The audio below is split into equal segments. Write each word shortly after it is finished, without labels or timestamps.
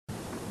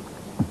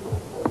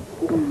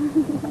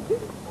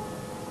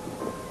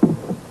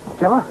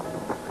Gemma,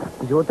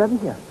 is your Debbie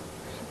here?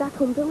 She's at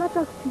home doing that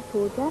dog's poo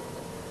project.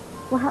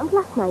 What happened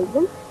last night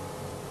then?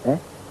 Eh?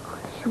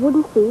 She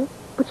wouldn't say,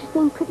 but she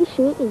seemed pretty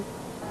shaky.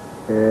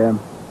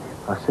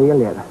 I'll see you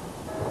later.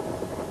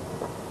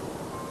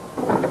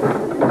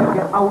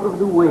 Get out of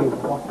the way,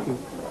 Watchy.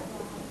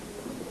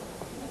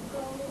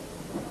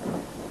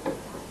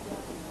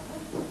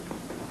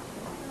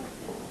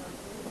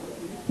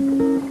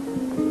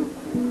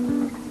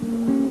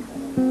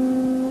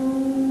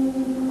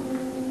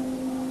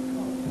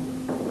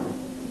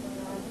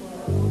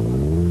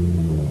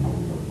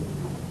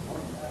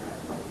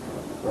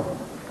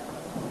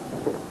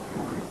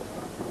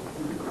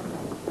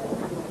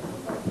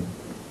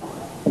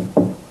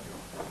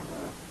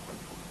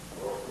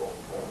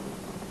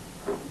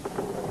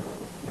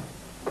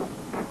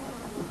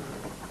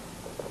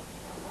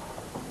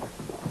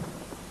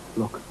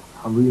 Look,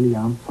 I really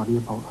am sorry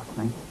about last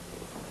night.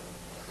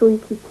 So you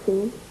keep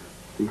saying.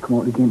 So you come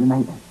out again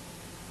tonight then?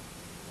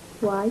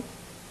 Why?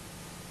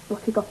 What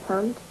have you got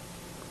planned?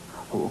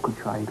 I thought we could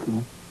try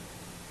again.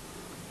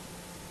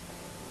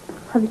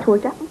 Have you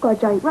told Jack we've got a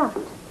giant rat?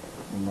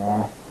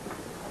 Nah.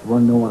 You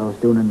want to know what I was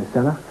doing in the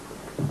cellar?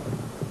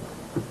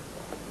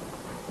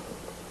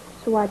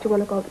 So why do you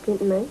want to go out again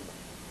tonight?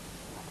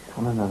 I just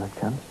want another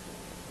chance.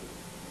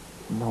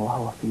 You know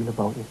how I feel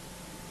about it.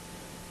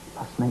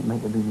 Last night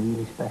might have been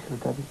really special,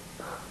 Debbie.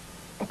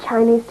 A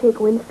Chinese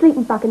takeaway and a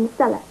sleeping bag in the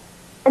cellar.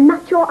 And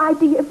that's your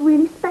idea of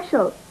really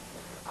special?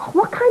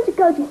 What kind of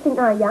girl do you think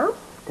I am?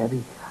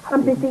 Debbie,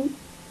 I'm busy.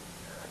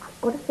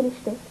 I've got to finish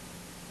this.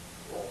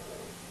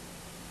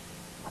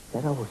 I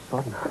said I was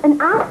sorry.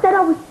 And I said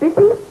I was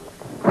busy.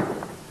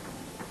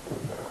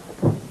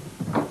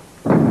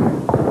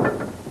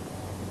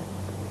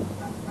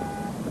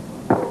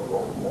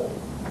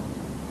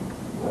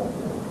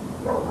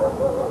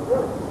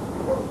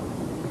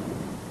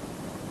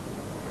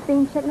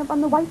 Been checking up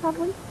on the wife, have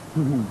we? It's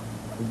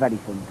very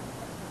funny.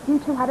 You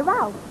two had a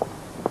row?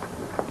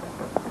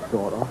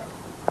 Sort of.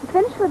 You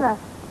finished with her?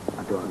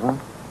 I don't know.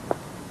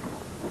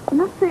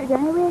 You're not suited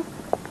anyway.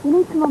 You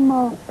need someone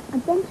more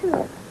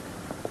adventurous.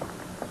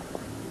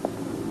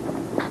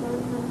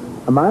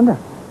 Amanda,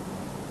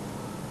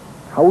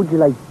 how would you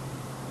like,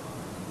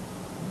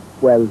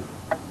 well,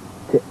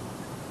 to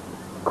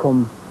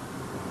come...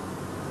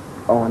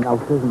 Oh, no,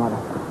 it doesn't matter.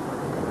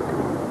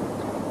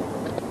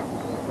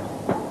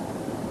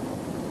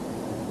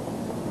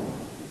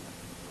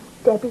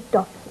 Debbie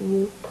Dott's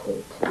new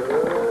kid.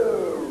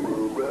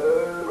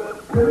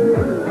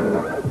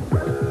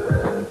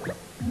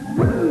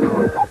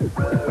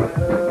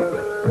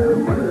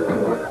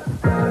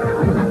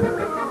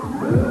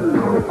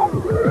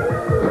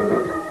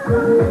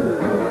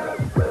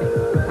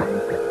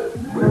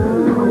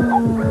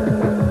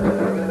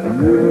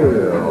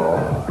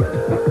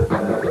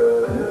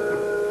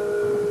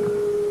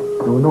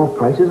 There were no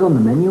prices on the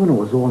menu and it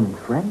was all in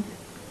French.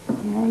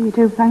 Yeah, you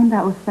do find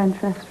that with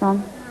French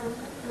restaurants.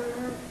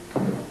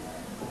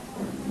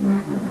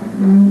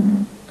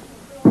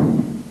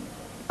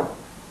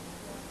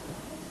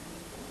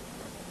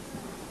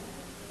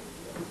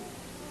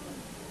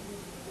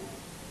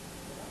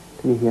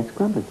 Can you hear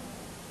scrambled?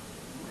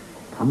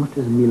 How much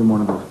does a meal in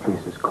one of those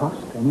places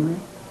cost, anyway?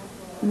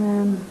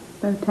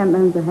 About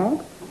 £10 a head.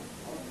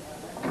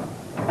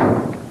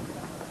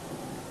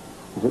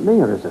 Is it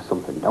me or is there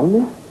something down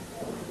there?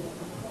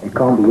 It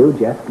can't be you,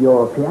 Jeff.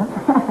 You're up here.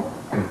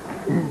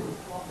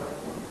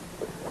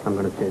 I'm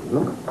going to take a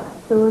look.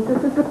 So is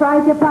this a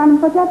surprise you're planning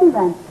for Debbie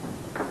then?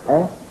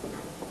 Eh?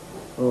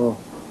 Oh,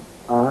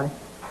 I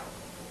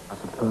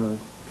suppose.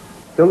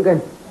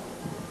 Duncan,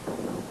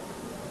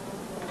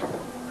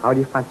 how do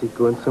you fancy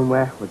going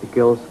somewhere where the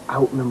girls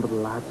outnumber the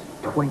lads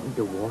 20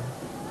 to 1?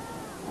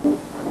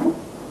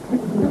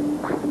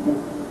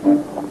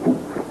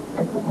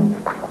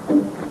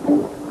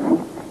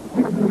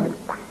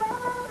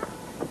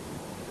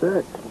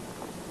 Search.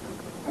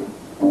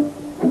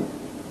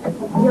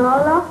 You're all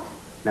lost?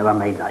 Never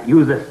mind that.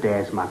 Use the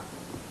stairs, man.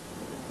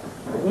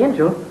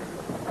 Angel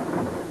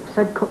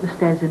said cut the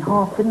stairs in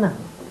half, didn't I?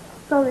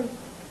 Sorry.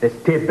 This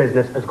tape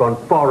business has gone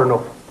far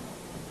enough.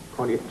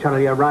 Can't you channel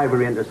your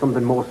rivalry into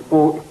something more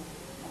sporty?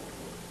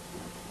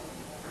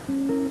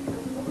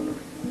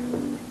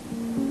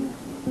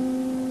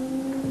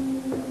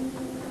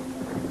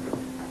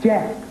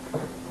 Jeff!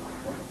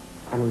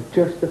 And it was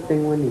just the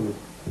thing we need.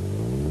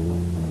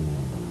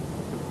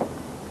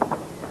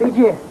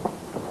 BJ!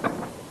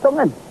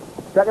 Duncan, do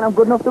you reckon I'm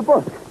good enough to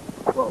bust?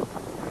 Whoa.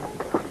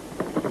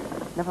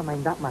 Never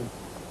mind that, man.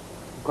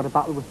 I've got a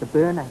battle with the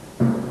burner.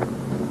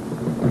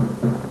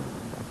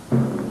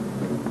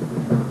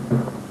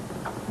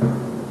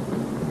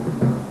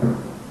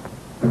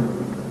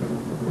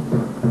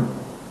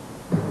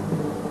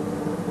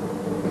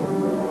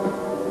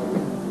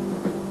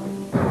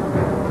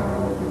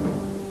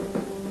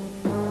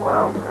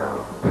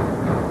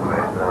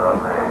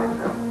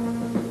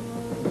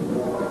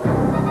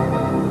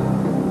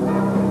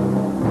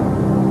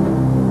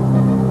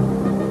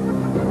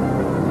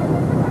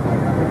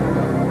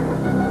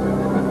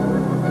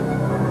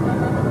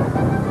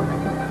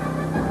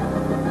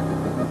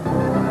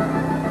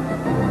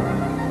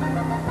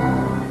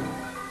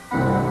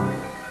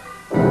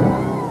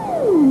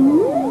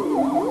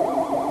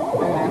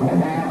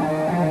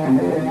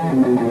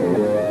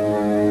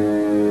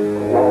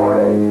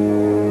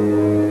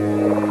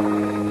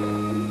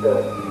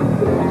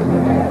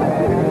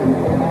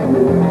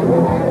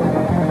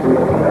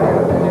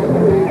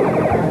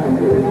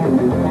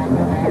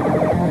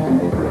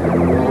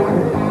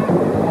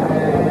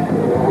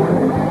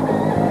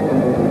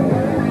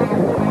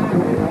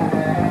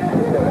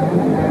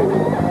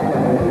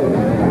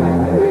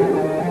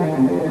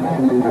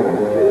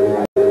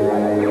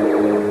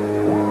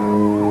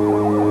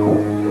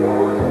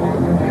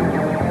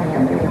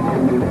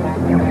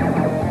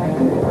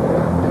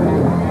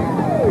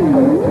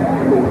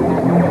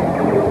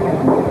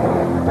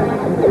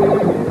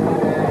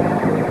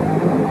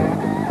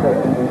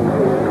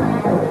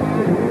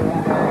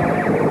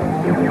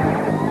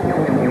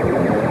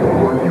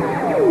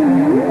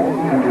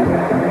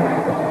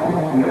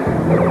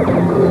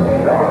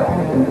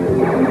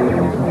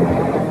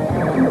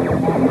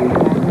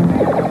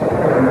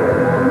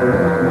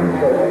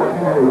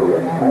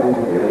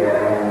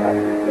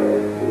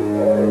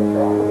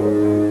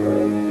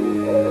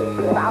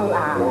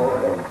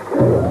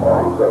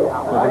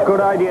 Good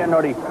idea,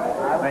 Noddy.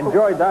 I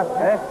enjoyed that,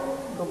 eh?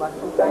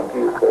 Thank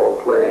you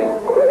for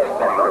playing Chris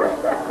Potter.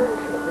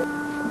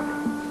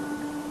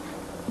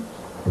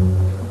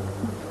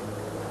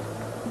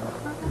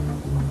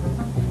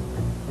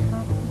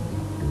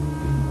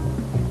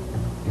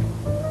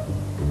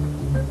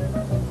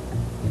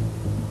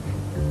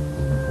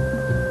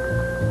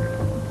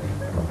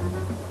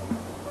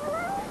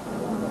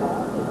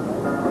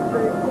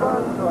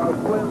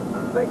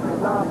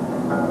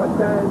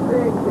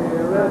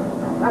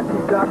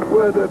 That's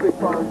where the big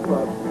fun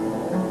club.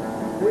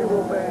 We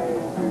will make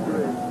you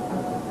drink.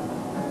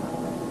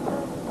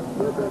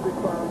 Where the big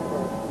fun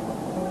club.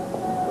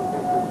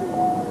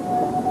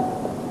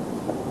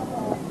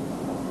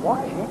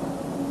 Watch it.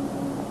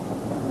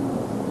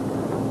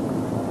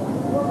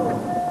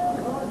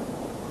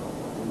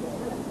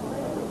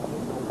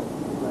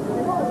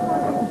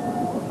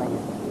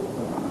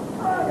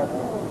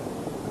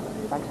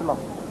 Thanks a lot.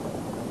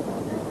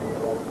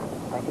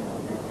 Thank you.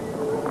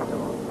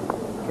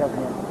 Cheers,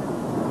 mate.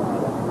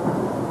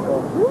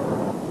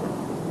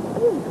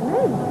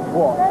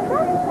 What?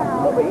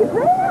 What are you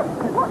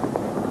playing? What?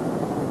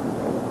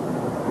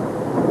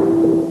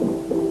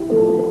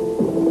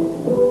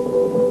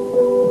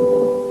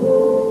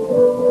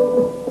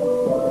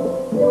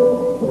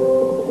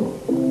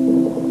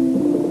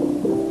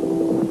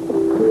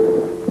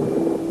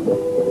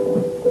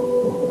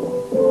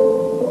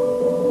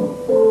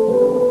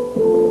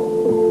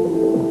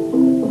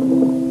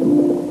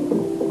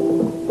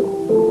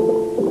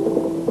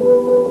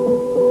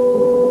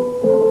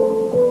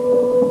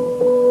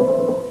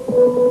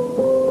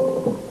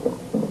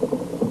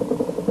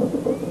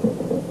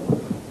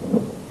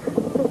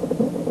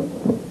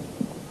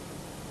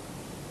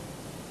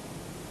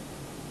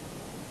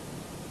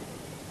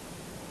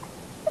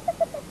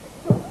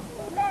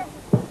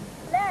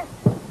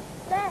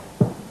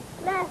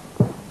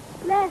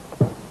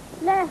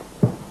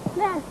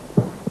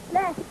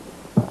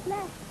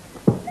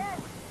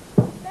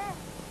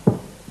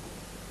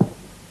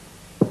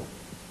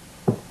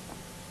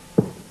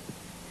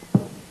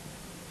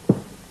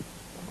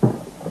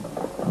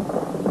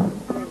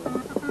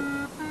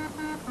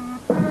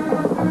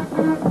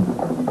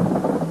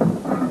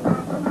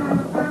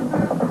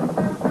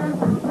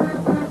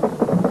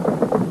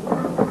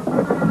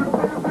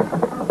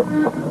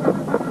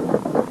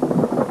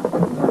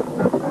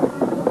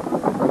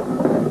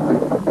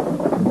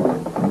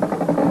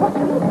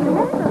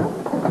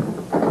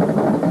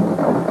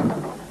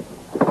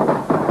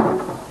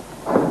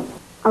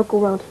 I'll go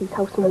round to his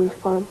house and wait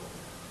for him.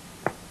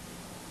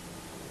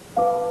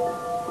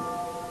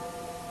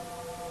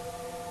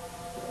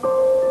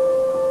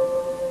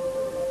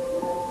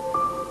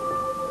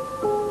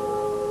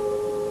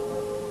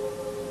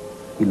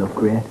 You look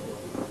great.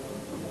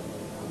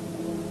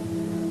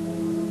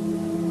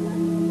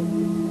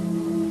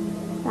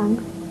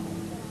 Thanks.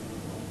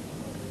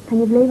 Can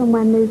you believe I'm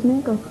wearing those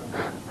makeup?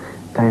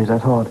 Times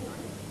that hard.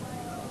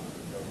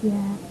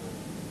 Yeah.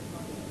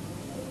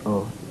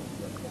 Oh,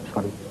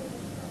 sorry.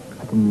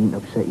 I didn't mean to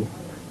upset you.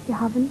 You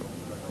haven't?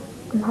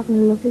 I'm having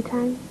a lovely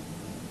time.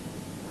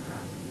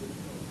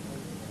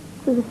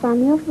 So the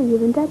family over you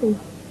and Debbie?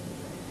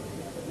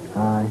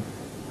 Aye,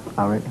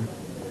 I reckon.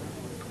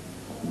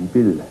 Die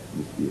Pille,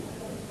 monsieur.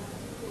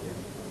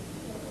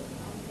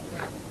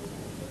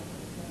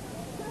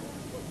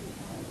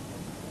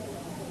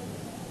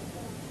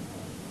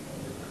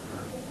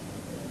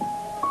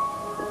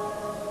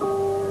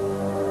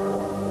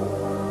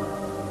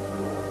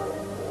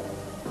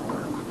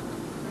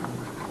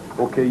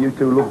 Okay, you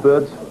two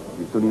lovebirds,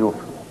 you've done enough.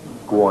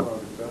 Go on.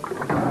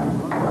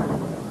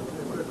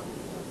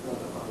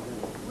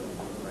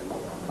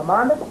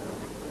 Amanda?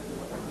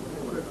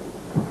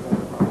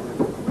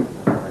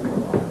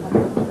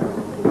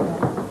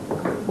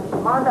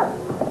 Amanda!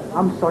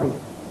 I'm sorry.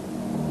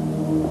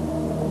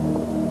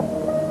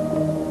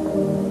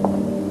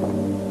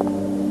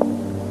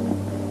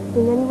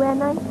 Been anywhere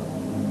nice?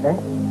 Eh?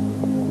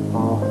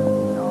 Oh,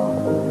 no.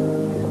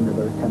 Just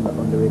another attempt at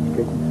underage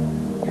drinking,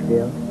 which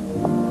failed.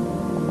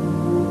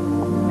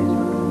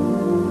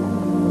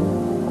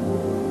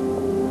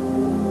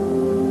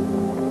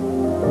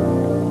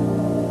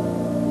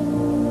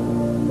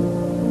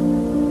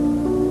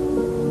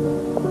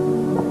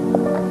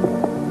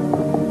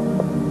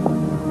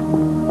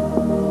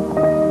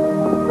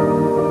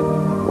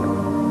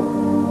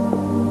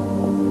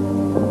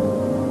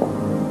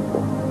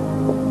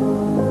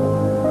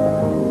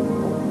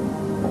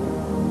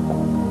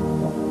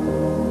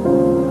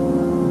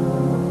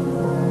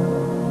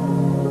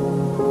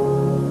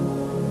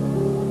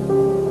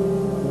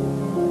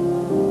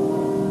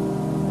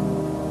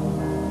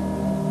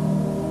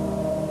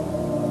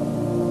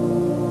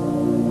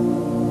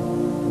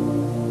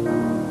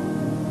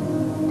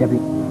 Debbie,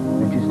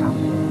 it just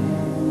happened.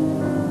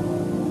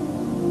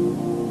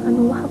 I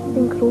know I haven't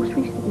been close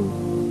recently,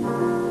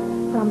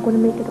 but I'm going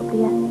to make it up to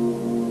you.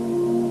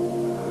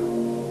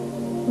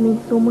 It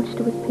means so much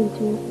to us, PG.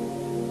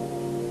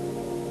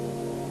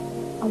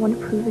 I want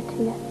to prove it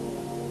to you.